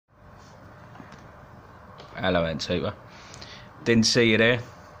Hello, Antifa. Didn't see you there.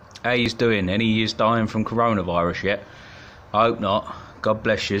 How yous doing? Any of yous dying from coronavirus yet? I hope not. God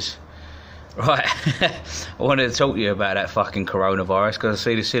bless yous. Right, I wanted to talk to you about that fucking coronavirus because I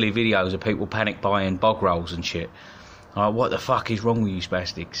see the silly videos of people panic buying bog rolls and shit. What the fuck is wrong with you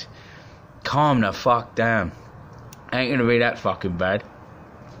spastics? Calm the fuck down. Ain't gonna be that fucking bad.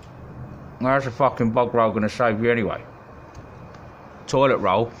 How's a fucking bog roll gonna save you anyway? Toilet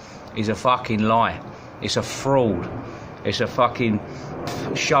roll is a fucking lie. It's a fraud. It's a fucking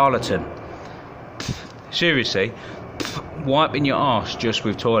charlatan. Seriously, wiping your arse just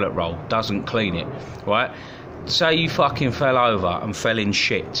with toilet roll doesn't clean it, right? Say you fucking fell over and fell in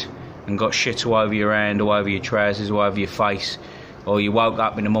shit and got shit all over your hand, all over your trousers, all over your face, or you woke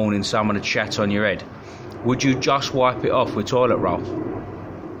up in the morning, someone had shat on your head. Would you just wipe it off with toilet roll?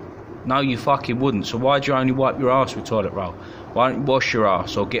 No, you fucking wouldn't. So why'd you only wipe your arse with toilet roll? Why don't you wash your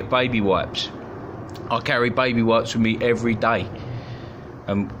arse or get baby wipes? I carry baby wipes with me every day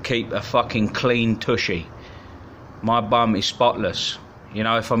and keep a fucking clean tushy. My bum is spotless. You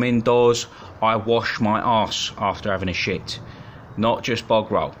know, if I'm indoors, I wash my arse after having a shit. Not just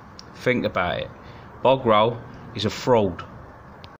bog roll. Think about it. Bog roll is a fraud.